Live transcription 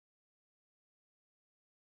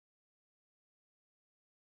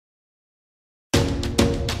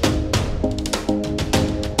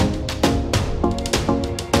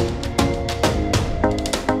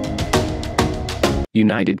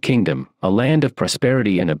United Kingdom, a land of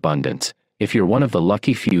prosperity and abundance, if you're one of the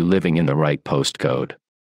lucky few living in the right postcode.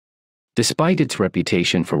 Despite its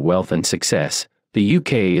reputation for wealth and success, the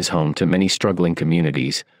UK is home to many struggling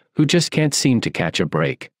communities who just can't seem to catch a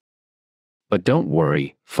break. But don't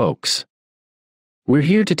worry, folks. We're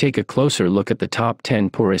here to take a closer look at the top 10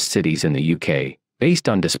 poorest cities in the UK, based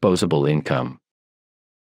on disposable income.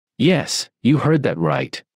 Yes, you heard that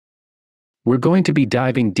right. We're going to be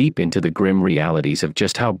diving deep into the grim realities of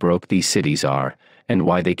just how broke these cities are, and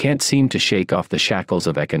why they can't seem to shake off the shackles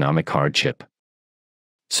of economic hardship.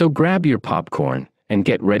 So grab your popcorn, and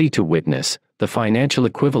get ready to witness the financial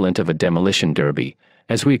equivalent of a demolition derby,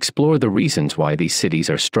 as we explore the reasons why these cities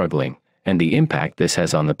are struggling, and the impact this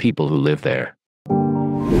has on the people who live there.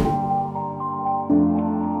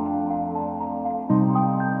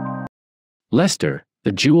 Leicester,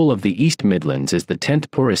 the jewel of the East Midlands, is the 10th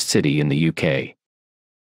poorest city in the UK.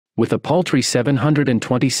 With a paltry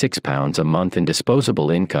 £726 a month in disposable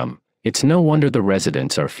income, it's no wonder the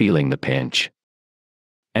residents are feeling the pinch.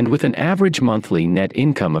 And with an average monthly net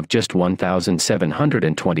income of just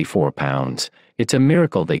 £1,724, it's a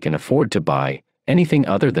miracle they can afford to buy anything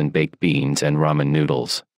other than baked beans and ramen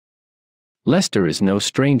noodles. Leicester is no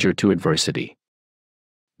stranger to adversity.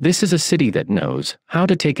 This is a city that knows how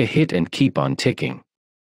to take a hit and keep on ticking.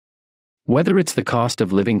 Whether it's the cost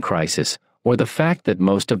of living crisis, or the fact that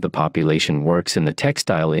most of the population works in the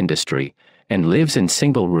textile industry and lives in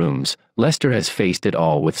single rooms, Leicester has faced it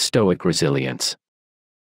all with stoic resilience.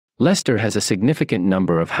 Leicester has a significant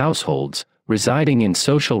number of households residing in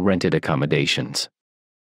social rented accommodations.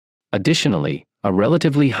 Additionally, a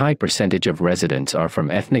relatively high percentage of residents are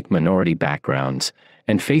from ethnic minority backgrounds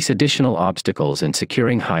and face additional obstacles in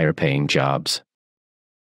securing higher-paying jobs.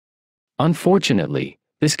 Unfortunately,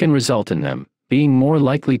 this can result in them being more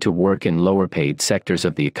likely to work in lower-paid sectors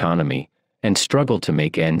of the economy and struggle to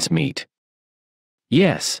make ends meet.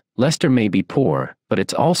 Yes, Leicester may be poor, but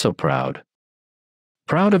it's also proud.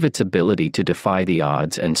 Proud of its ability to defy the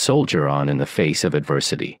odds and soldier on in the face of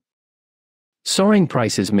adversity. Soaring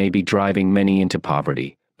prices may be driving many into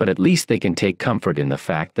poverty, but at least they can take comfort in the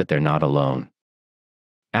fact that they're not alone.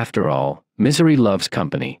 After all, misery loves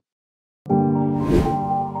company.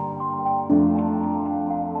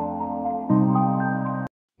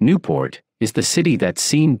 Newport is the city that's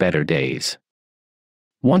seen better days.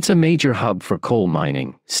 Once a major hub for coal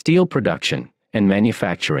mining, steel production, and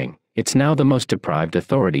manufacturing, it's now the most deprived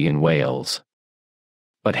authority in Wales.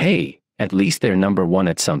 But hey, at least they're number one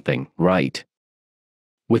at something, right?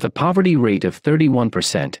 With a poverty rate of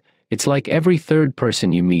 31%, it's like every third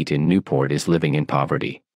person you meet in Newport is living in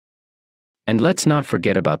poverty. And let's not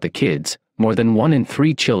forget about the kids. More than 1 in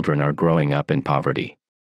 3 children are growing up in poverty.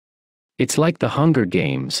 It's like the Hunger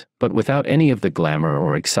Games, but without any of the glamour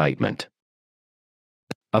or excitement.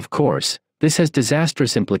 Of course, this has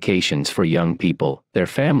disastrous implications for young people, their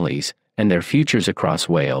families, and their futures across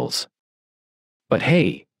Wales. But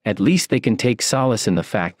hey, at least they can take solace in the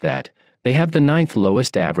fact that they have the 9th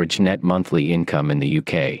lowest average net monthly income in the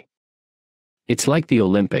UK. It's like the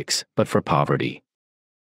Olympics, but for poverty.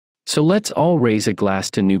 So let's all raise a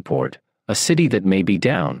glass to Newport, a city that may be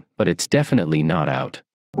down, but it's definitely not out.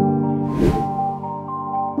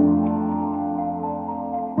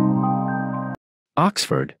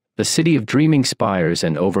 Oxford, the city of dreaming spires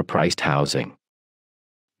and overpriced housing.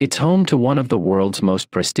 It's home to one of the world's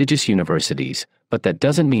most prestigious universities, but that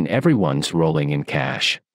doesn't mean everyone's rolling in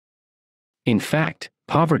cash. In fact,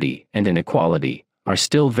 poverty and inequality are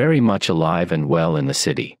still very much alive and well in the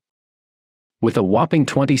city. With a whopping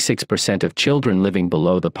 26% of children living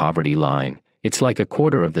below the poverty line, it's like a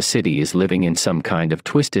quarter of the city is living in some kind of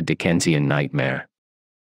twisted Dickensian nightmare.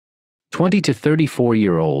 20 to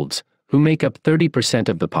 34-year-olds, who make up 30%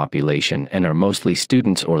 of the population and are mostly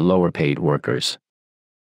students or lower-paid workers.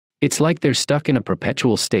 It's like they're stuck in a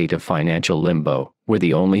perpetual state of financial limbo, where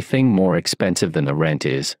the only thing more expensive than the rent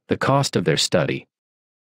is the cost of their study.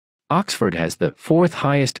 Oxford has the 4th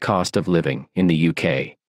highest cost of living in the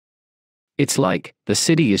UK. It's like the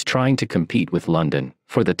city is trying to compete with London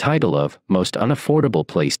for the title of most unaffordable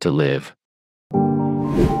place to live.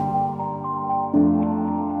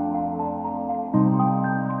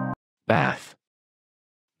 Bath.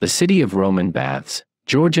 The city of Roman baths,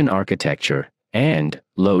 Georgian architecture, and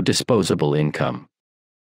low disposable income.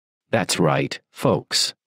 That's right,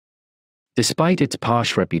 folks. Despite its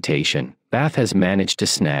posh reputation, Bath has managed to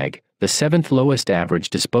snag the 7th lowest average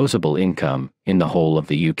disposable income in the whole of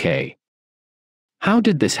the UK. How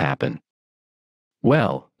did this happen?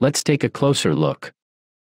 Well, let's take a closer look.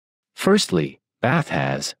 Firstly, Bath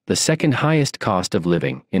has the 2nd highest cost of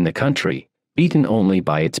living in the country, beaten only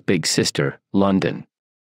by its big sister, London.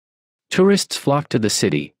 Tourists flock to the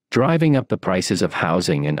city, driving up the prices of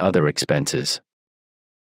housing and other expenses.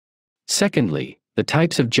 Secondly, the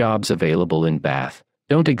types of jobs available in Bath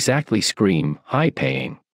don't exactly scream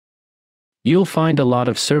high-paying. You'll find a lot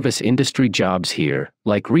of service industry jobs here,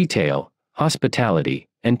 like retail, hospitality,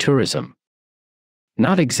 and tourism.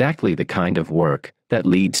 Not exactly the kind of work that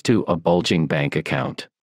leads to a bulging bank account.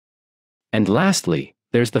 And lastly,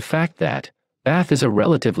 there's the fact that Bath is a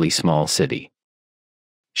relatively small city.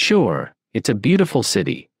 Sure, it's a beautiful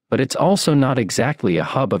city, but it's also not exactly a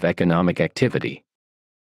hub of economic activity.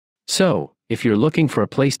 So, if you're looking for a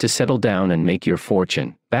place to settle down and make your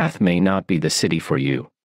fortune, Bath may not be the city for you.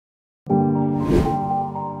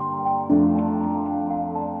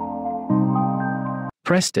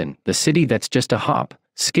 Preston, the city that's just a hop,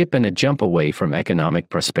 skip and a jump away from economic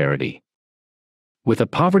prosperity. With a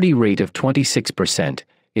poverty rate of 26%,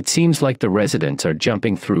 it seems like the residents are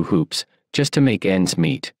jumping through hoops just to make ends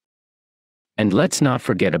meet. And let's not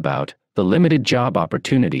forget about the limited job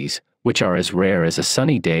opportunities, which are as rare as a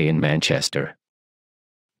sunny day in Manchester.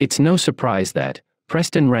 It's no surprise that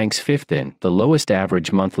Preston ranks 5th in the lowest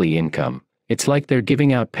average monthly income. It's like they're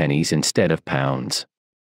giving out pennies instead of pounds.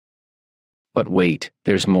 But wait,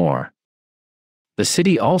 there's more. The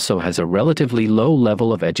city also has a relatively low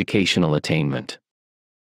level of educational attainment.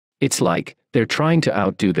 It's like they're trying to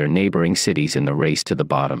outdo their neighboring cities in the race to the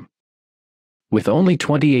bottom. With only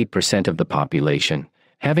 28% of the population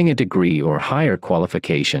having a degree or higher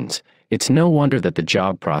qualifications, it's no wonder that the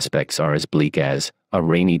job prospects are as bleak as a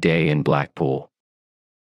rainy day in Blackpool.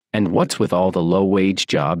 And what's with all the low-wage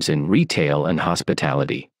jobs in retail and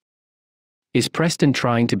hospitality? Is Preston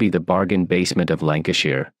trying to be the bargain basement of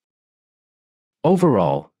Lancashire?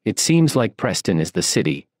 Overall, it seems like Preston is the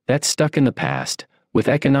city that's stuck in the past, with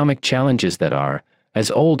economic challenges that are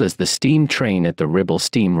as old as the steam train at the Ribble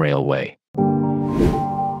Steam Railway.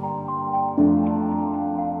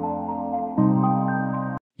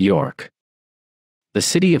 York. The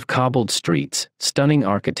city of cobbled streets, stunning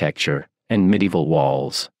architecture, and medieval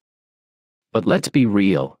walls. But let's be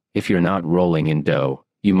real, if you're not rolling in dough,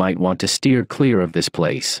 you might want to steer clear of this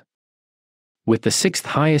place. With the 6th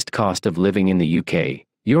highest cost of living in the UK,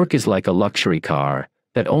 York is like a luxury car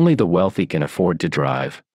that only the wealthy can afford to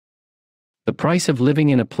drive. The price of living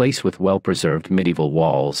in a place with well-preserved medieval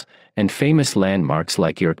walls and famous landmarks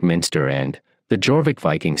like York Minster and the Jorvik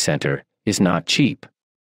Viking Centre is not cheap.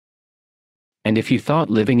 And if you thought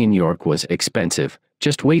living in York was expensive,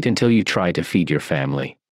 just wait until you try to feed your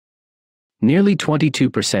family. Nearly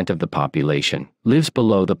 22% of the population lives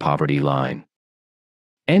below the poverty line.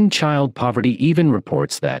 End Child Poverty even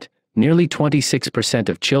reports that nearly 26%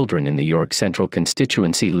 of children in the York Central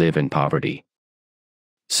constituency live in poverty.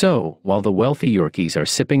 So, while the wealthy Yorkies are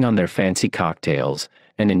sipping on their fancy cocktails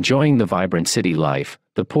and enjoying the vibrant city life,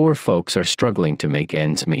 the poor folks are struggling to make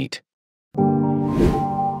ends meet.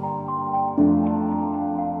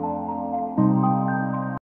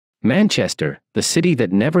 Manchester, the city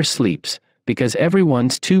that never sleeps, because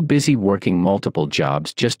everyone's too busy working multiple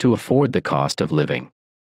jobs just to afford the cost of living.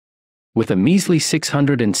 With a measly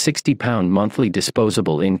 £660 monthly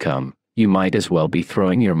disposable income, you might as well be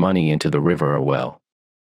throwing your money into the river or well.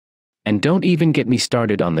 And don't even get me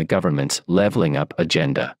started on the government's levelling up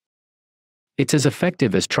agenda. It's as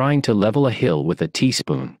effective as trying to level a hill with a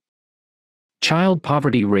teaspoon. Child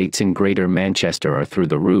poverty rates in Greater Manchester are through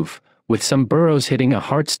the roof, with some boroughs hitting a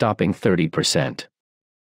heart-stopping 30%.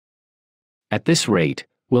 At this rate,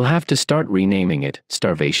 we'll have to start renaming it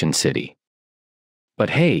Starvation City. But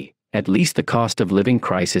hey, at least the cost of living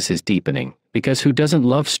crisis is deepening, because who doesn't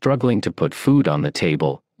love struggling to put food on the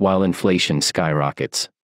table while inflation skyrockets?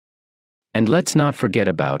 And let's not forget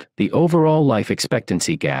about the overall life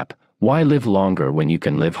expectancy gap. Why live longer when you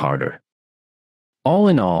can live harder? All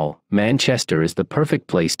in all, Manchester is the perfect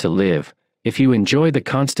place to live if you enjoy the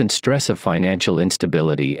constant stress of financial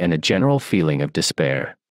instability and a general feeling of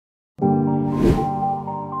despair.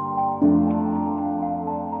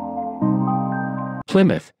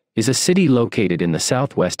 Plymouth is a city located in the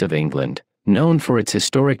southwest of England, known for its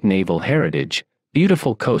historic naval heritage,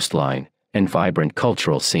 beautiful coastline, and vibrant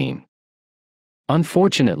cultural scene.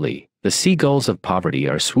 Unfortunately, the seagulls of poverty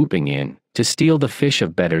are swooping in to steal the fish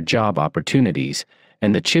of better job opportunities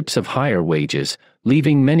and the chips of higher wages,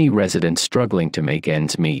 leaving many residents struggling to make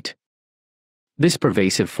ends meet. This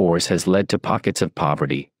pervasive force has led to pockets of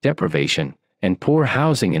poverty, deprivation, and poor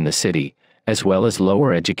housing in the city, as well as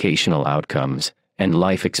lower educational outcomes and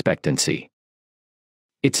life expectancy.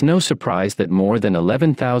 It's no surprise that more than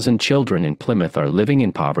 11,000 children in Plymouth are living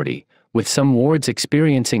in poverty, with some wards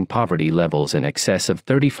experiencing poverty levels in excess of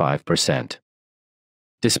 35%.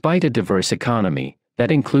 Despite a diverse economy,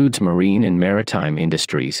 That includes marine and maritime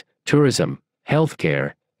industries, tourism,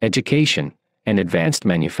 healthcare, education, and advanced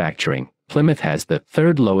manufacturing. Plymouth has the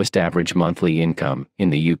third lowest average monthly income in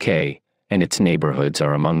the UK, and its neighbourhoods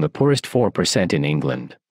are among the poorest 4% in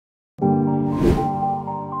England.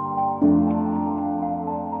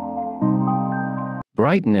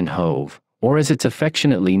 Brighton and Hove, or as it's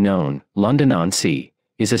affectionately known, London-on-Sea,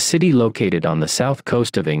 is a city located on the south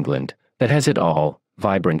coast of England that has it all: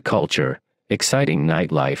 vibrant culture, exciting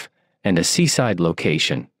nightlife, and a seaside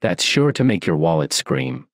location that's sure to make your wallet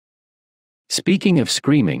scream. Speaking of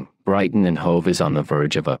screaming, Brighton and Hove is on the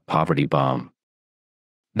verge of a poverty bomb.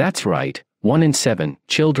 That's right, 1 in 7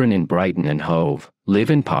 children in Brighton and Hove live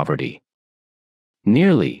in poverty.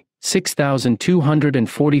 Nearly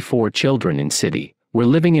 6,244 children in city were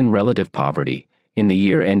living in relative poverty in the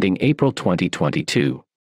year ending April 2022.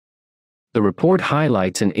 The report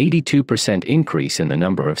highlights an 82% increase in the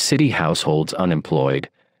number of city households unemployed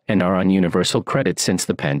and are on universal credit since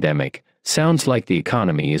the pandemic. Sounds like the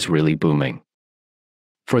economy is really booming.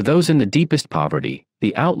 For those in the deepest poverty,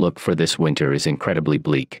 the outlook for this winter is incredibly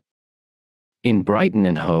bleak. In Brighton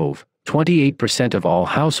and Hove, 28% of all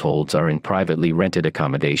households are in privately rented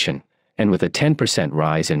accommodation, and with a 10%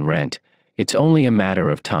 rise in rent, it's only a matter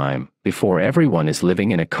of time before everyone is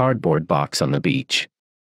living in a cardboard box on the beach.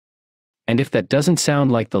 And if that doesn't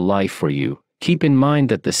sound like the life for you, keep in mind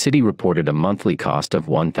that the city reported a monthly cost of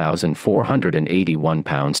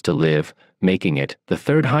 £1,481 to live, making it the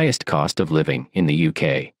third highest cost of living in the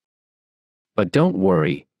UK. But don't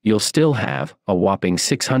worry, you'll still have a whopping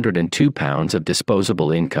 £602 of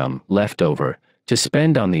disposable income left over to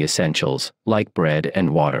spend on the essentials like bread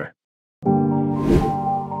and water.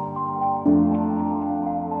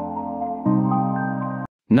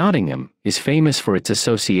 Nottingham is famous for its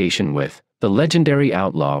association with the legendary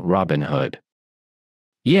outlaw Robin Hood.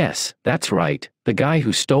 Yes, that's right, the guy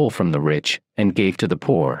who stole from the rich and gave to the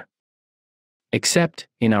poor. Except,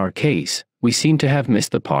 in our case, we seem to have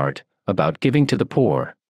missed the part about giving to the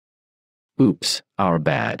poor. Oops, our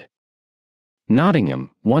bad.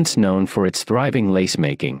 Nottingham, once known for its thriving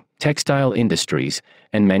lace-making, textile industries,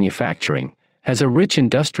 and manufacturing, has a rich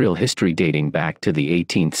industrial history dating back to the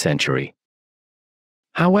 18th century.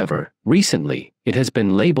 However, recently, it has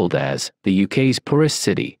been labeled as the UK's poorest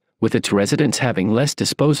city, with its residents having less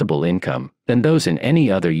disposable income than those in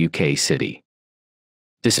any other UK city.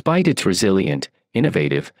 Despite its resilient,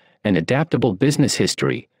 innovative, and adaptable business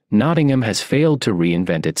history, Nottingham has failed to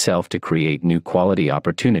reinvent itself to create new quality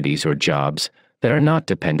opportunities or jobs that are not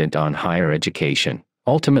dependent on higher education,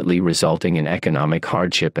 ultimately resulting in economic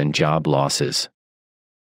hardship and job losses.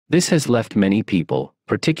 This has left many people,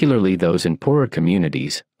 particularly those in poorer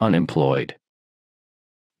communities, unemployed.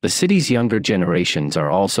 The city's younger generations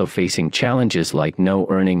are also facing challenges like no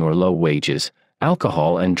earning or low wages,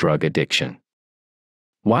 alcohol and drug addiction.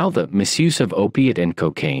 While the misuse of opiate and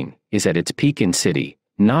cocaine is at its peak in city,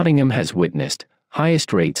 Nottingham has witnessed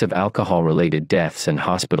highest rates of alcohol-related deaths and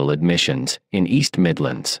hospital admissions in East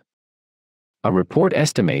Midlands. A report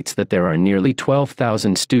estimates that there are nearly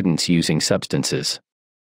 12,000 students using substances.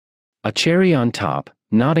 A cherry on top,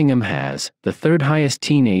 Nottingham has the third highest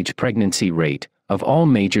teenage pregnancy rate of all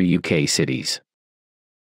major UK cities.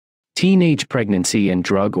 Teenage pregnancy and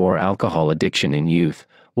drug or alcohol addiction in youth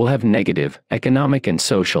will have negative economic and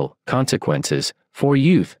social consequences for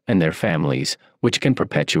youth and their families, which can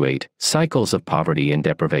perpetuate cycles of poverty and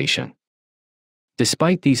deprivation.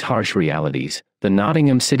 Despite these harsh realities, the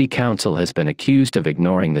Nottingham City Council has been accused of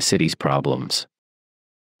ignoring the city's problems.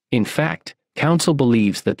 In fact, Council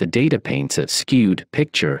believes that the data paints a skewed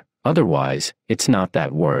picture, otherwise, it's not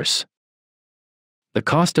that worse. The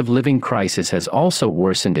cost of living crisis has also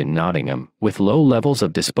worsened in Nottingham, with low levels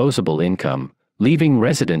of disposable income, leaving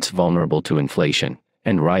residents vulnerable to inflation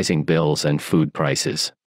and rising bills and food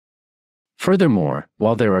prices. Furthermore,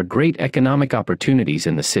 while there are great economic opportunities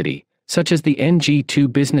in the city, such as the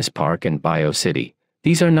NG2 Business Park and BioCity,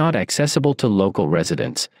 these are not accessible to local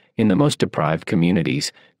residents in the most deprived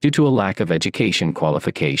communities due to a lack of education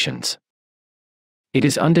qualifications. It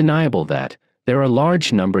is undeniable that there are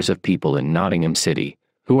large numbers of people in Nottingham City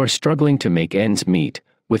who are struggling to make ends meet,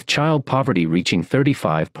 with child poverty reaching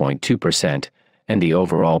 35.2% and the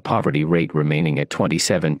overall poverty rate remaining at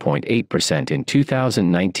 27.8% in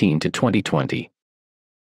 2019 to 2020.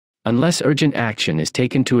 Unless urgent action is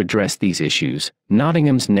taken to address these issues,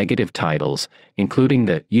 Nottingham's negative titles, including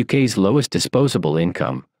the UK's lowest disposable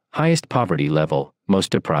income, highest poverty level,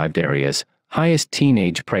 most deprived areas, highest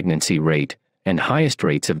teenage pregnancy rate, and highest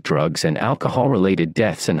rates of drugs and alcohol-related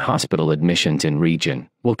deaths and hospital admissions in region,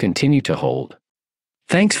 will continue to hold.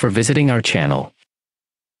 Thanks for visiting our channel.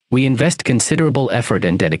 We invest considerable effort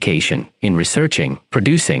and dedication in researching,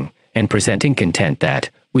 producing, and presenting content that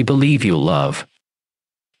we believe you'll love.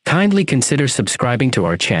 Kindly consider subscribing to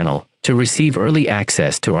our channel to receive early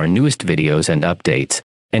access to our newest videos and updates,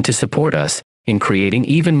 and to support us in creating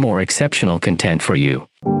even more exceptional content for you.